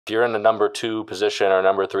If you're in the number 2 position or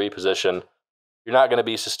number 3 position, you're not going to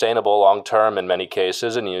be sustainable long term in many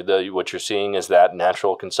cases, and what you're seeing is that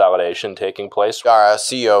natural consolidation taking place. Dara,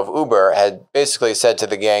 CEO of Uber, had basically said to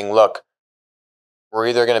the gang, look, we're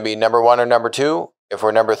either going to be number 1 or number 2. If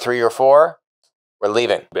we're number 3 or 4, we're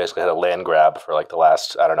leaving. Basically had a land grab for like the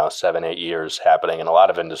last, 7, 8 years happening in a lot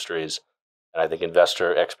of industries. And I think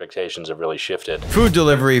investor expectations have really shifted. Food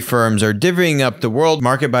delivery firms are divvying up the world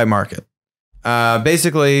market by market.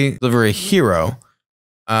 Basically, Delivery Hero,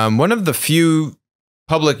 one of the few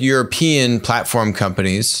public European platform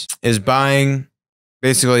companies, is buying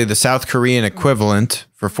basically the South Korean equivalent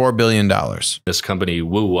for $4 billion. This company,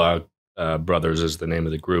 Woowa Brothers is the name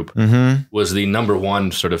of the group, was the number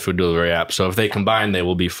 1 sort of food delivery app. So if they combine, they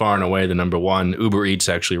will be far and away the number 1. Uber Eats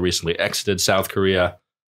actually recently exited South Korea.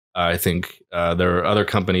 I think there are other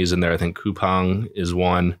companies in there. I think Coupang is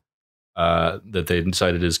one that they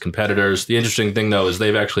cited as competitors. The interesting thing, though, is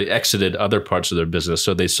they've actually exited other parts of their business.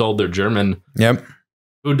 So they sold their German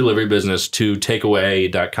food delivery business to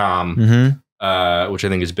takeaway.com, which I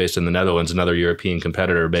think is based in the Netherlands, another European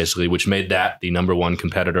competitor, basically, which made that the number 1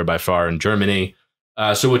 competitor by far in Germany.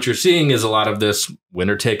 So what you're seeing is a lot of this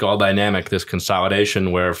winner-take-all dynamic, this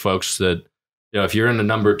consolidation where folks that, if you're in the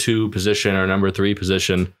number 2 position or number 3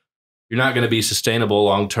 position, you're not going to be sustainable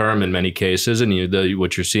long-term in many cases. And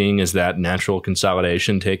what you're seeing is that natural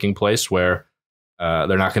consolidation taking place where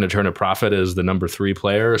they're not going to turn a profit as the number 3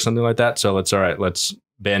 player or something like that. So let's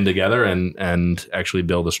band together and actually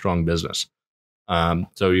build a strong business.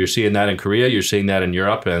 So you're seeing that in Korea, you're seeing that in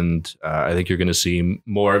Europe, and I think you're going to see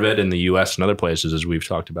more of it in the US and other places, as we've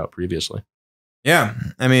talked about previously. Yeah,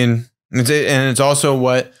 I mean, it's also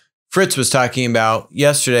what Fritz was talking about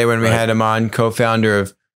yesterday when we had him on, co-founder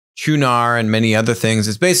of Qunar and many other things.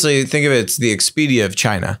 It's basically, think of it, it's the Expedia of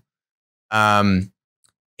China. And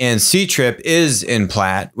Ctrip is in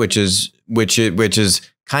Plaid, which is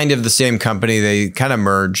kind of the same company. They kind of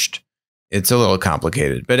merged. It's a little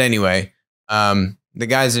complicated, but anyway, the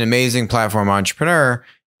guy's an amazing platform entrepreneur,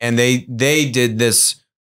 and they did this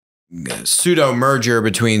pseudo merger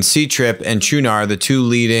between Ctrip and Qunar, the 2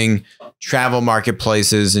 leading travel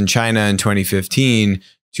marketplaces in China in 2015,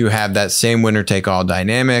 to have that same winner-take-all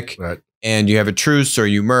dynamic. Right. And you have a truce or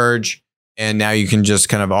you merge, and now you can just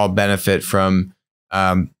kind of all benefit from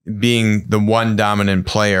being the one dominant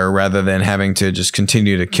player rather than having to just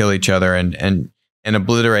continue to kill each other and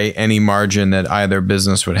obliterate any margin that either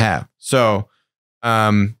business would have. So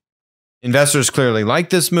investors clearly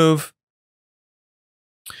like this move.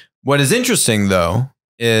 What is interesting, though,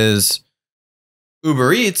 is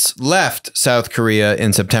Uber Eats left South Korea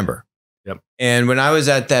in September. Yep. And when I was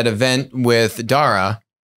at that event with Dara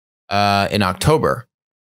in October,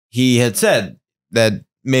 he had said that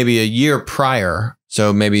maybe a year prior,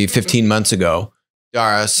 so maybe 15 months ago,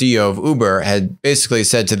 Dara, CEO of Uber, had basically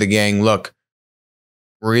said to the gang, look,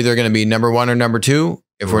 we're either going to be number 1 or number 2.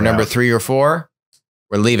 If we're number 3 or 4,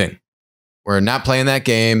 we're leaving. We're not playing that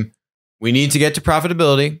game. We need to get to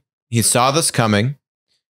profitability. He saw this coming,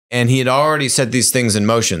 and he had already set these things in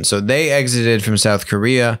motion. So they exited from South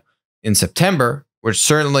Korea in September, which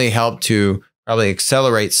certainly helped to probably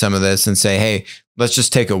accelerate some of this and say, hey, let's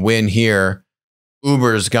just take a win here.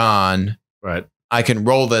 Uber's gone. Right. I can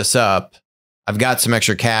roll this up. I've got some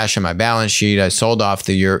extra cash on my balance sheet. I sold off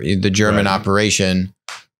the German operation.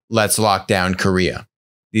 Let's lock down Korea.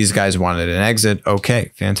 These guys wanted an exit.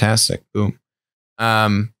 Okay, fantastic. Boom.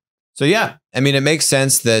 So yeah, I mean, it makes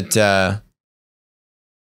sense that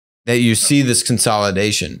that you see this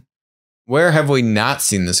consolidation. Where have we not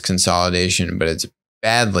seen this consolidation, but it's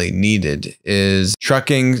badly needed, is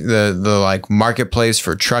trucking, the like marketplace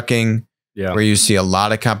for trucking, where you see a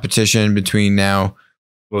lot of competition between now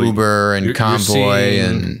Uber and Convoy,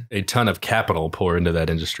 and a ton of capital pour into that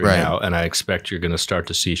industry now. And I expect you're going to start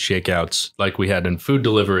to see shakeouts like we had in food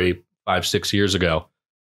delivery 5-6 years ago.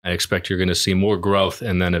 I expect you're going to see more growth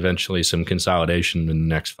and then eventually some consolidation in the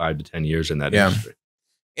next 5 to 10 years in that industry.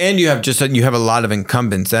 And you have a lot of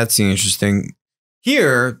incumbents. That's the interesting.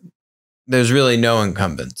 Here, there's really no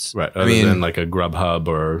incumbents. Right. Other than like a Grubhub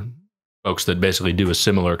or folks that basically do a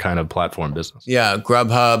similar kind of platform business. Yeah,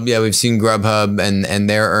 Grubhub. Yeah, we've seen Grubhub and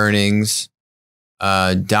their earnings.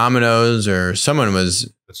 Domino's or someone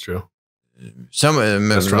was. That's true. Someone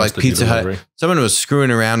like Pizza Hut. Someone was screwing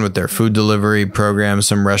around with their food delivery program.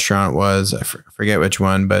 Some restaurant was. I forget which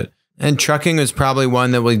one, and trucking is probably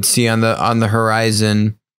one that we'd see on the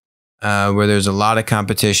horizon, where there's a lot of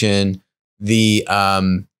competition.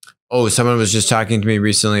 Someone was just talking to me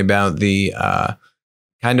recently about the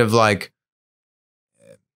kind of like,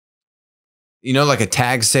 like a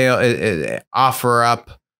tag sale, offer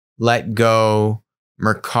up, let go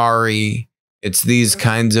Mercari. It's these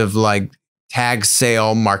kinds of like tag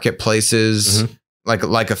sale marketplaces, like a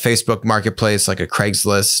Facebook marketplace, like a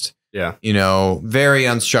Craigslist. Yeah. You know, very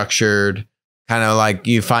unstructured, kind of like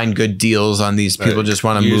you find good deals on these. People just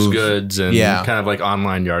want to move goods and kind of like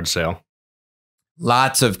online yard sale.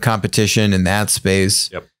 Lots of competition in that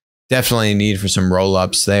space. Yep. Definitely a need for some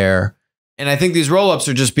roll-ups there. And I think these roll-ups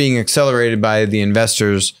are just being accelerated by the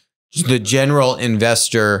investors, the general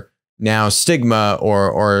investor now stigma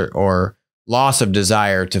or loss of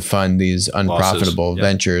desire to fund these unprofitable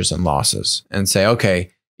ventures and losses, and say,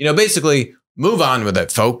 okay, you know, basically move on with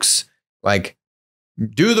it, folks. Like,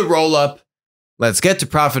 do the roll-up. Let's get to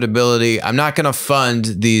profitability. I'm not going to fund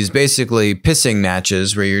these basically pissing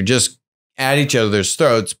matches where you're just at each other's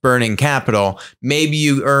throats, burning capital. Maybe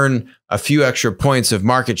you earn a few extra points of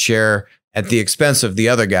market share at the expense of the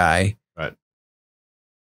other guy. Right.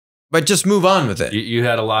 But just move on with it. You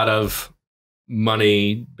had a lot of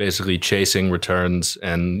money basically chasing returns,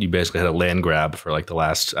 and you basically had a land grab for like the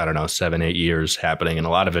last, I don't know, 7-8 years happening in a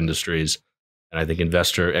lot of industries. And I think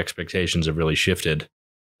investor expectations have really shifted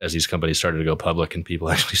as these companies started to go public and people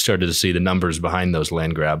actually started to see the numbers behind those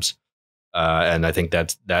land grabs. And I think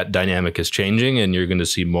that dynamic is changing, and you're going to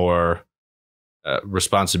see more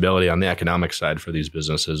responsibility on the economic side for these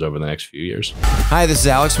businesses over the next few years. Hi, this is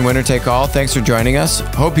Alex from Winner Take All. Thanks for joining us.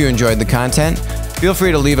 Hope you enjoyed the content. Feel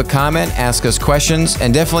free to leave a comment, ask us questions,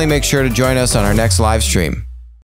 and definitely make sure to join us on our next live stream.